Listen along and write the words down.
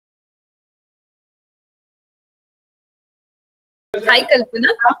Hi, Kalpana.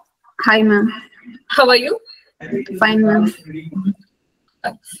 Hi, ma'am. How are you? Fine, ma'am.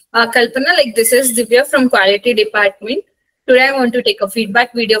 Kalpana, this is Divya from Quality Department. Today, I want to take a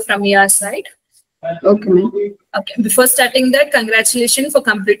feedback video from your side. Okay, ma'am. Okay. Before starting that, congratulations for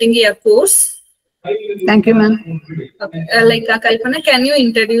completing your course. Thank you, ma'am. Okay. Kalpana, can you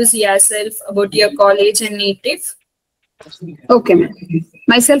introduce yourself about your college and native? Okay, ma'am.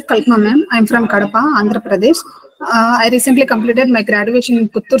 Myself, Kalpana, ma'am. I'm from Kadapa, Andhra Pradesh. I recently completed my graduation in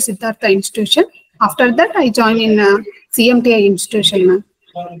Puttur Siddartha institution. After that, I joined in CMTI institution, ma'am.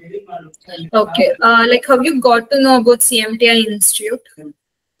 Okay. How you got to know about CMTI Institute?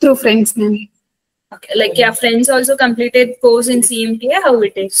 Through friends, ma'am. Okay. Your friends also completed course in CMTI. How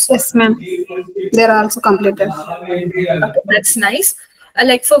it is? Yes, ma'am. They are also completed. Okay, that's nice.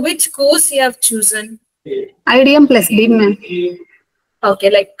 For which course you have chosen? IDM plus B, ma'am.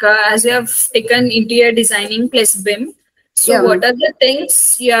 Okay, as you have taken interior designing plus BIM, so Yeah, what are the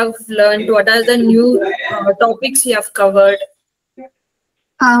things you have learned? What are the new topics you have covered?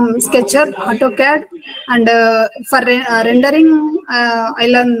 SketchUp, AutoCAD, and for rendering, I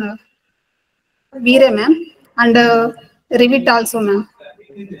learn V-Ray, ma'am, and Revit also, ma'am.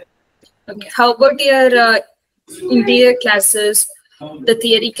 Okay, how about your interior classes, the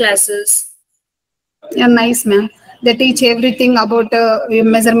theory classes? Yeah, nice, ma'am. They teach everything about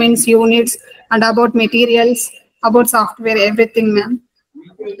measurements, units, and about materials, about software, everything, ma'am.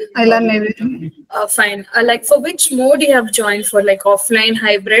 I learn everything. Fine. For which mode you have joined for, offline,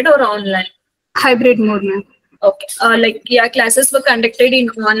 hybrid, or online? Hybrid mode, ma'am. Okay. Your classes were conducted in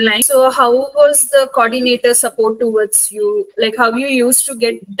online. So how was the coordinator support towards you? How you used to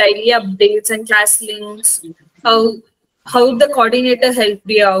get daily updates and class links? How the coordinator helped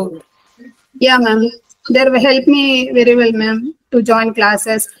you out? Yeah, ma'am. They will help me very well, ma'am, to join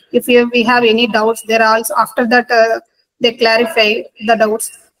classes. If we have any doubts, there are also after that they clarify the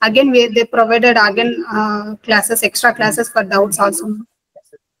doubts. Again, they provided again classes, extra classes for doubts also.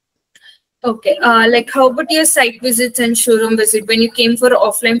 Okay. How about your site visits and showroom visit when you came for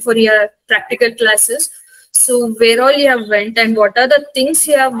offline for your practical classes? So where all you have went and what are the things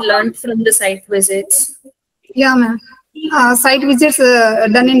you have learned from the site visits? Yeah, ma'am. Site visits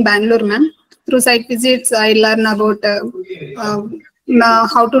done in Bangalore, ma'am. Through site visits, I learn about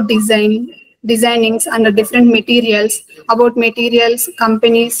how to designings and the different materials, about materials,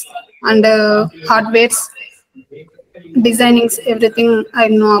 companies, and hardwares, designings, everything I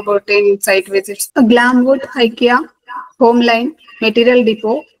know about in site visits. Glamwood, IKEA, Homeline, Material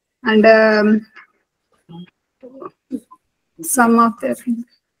Depot, and some of their.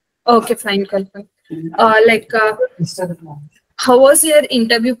 Okay, fine, Kalpan. How was your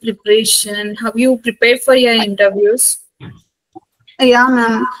interview preparation? Have you prepared for your interviews? Yeah,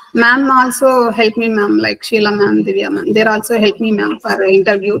 ma'am. Ma'am also helped me, ma'am, like Sheila ma'am, Divya ma'am. They also helped me, ma'am, for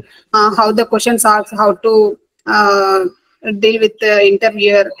interview. How the questions are, how to deal with the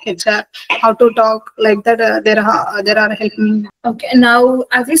interviewer, HR, how to talk like that. There are helping me. Okay. Now,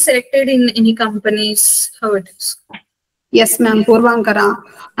 have you selected in any companies? How it is? Yes, ma'am. Purvankara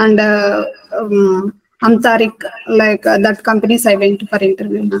and Amtarik, that companies I went for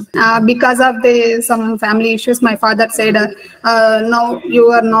interview. Because of some family issues, my father said, "No,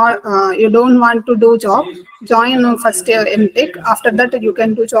 you are not. You don't want to do job. Join first year MTech. After that, you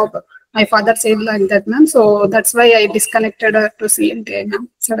can do job." My father said like that, ma'am. So that's why I disconnected to CMTI, ma'am.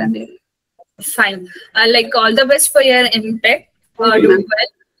 Suddenly. Fine. All the best for your MTech. Do well.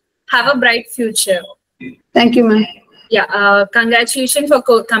 Have a bright future. Thank you, ma'am. Yeah. Congratulations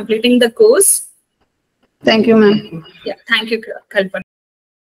for completing the course. Thank you, ma'am. Yeah. Thank you, Kalpana.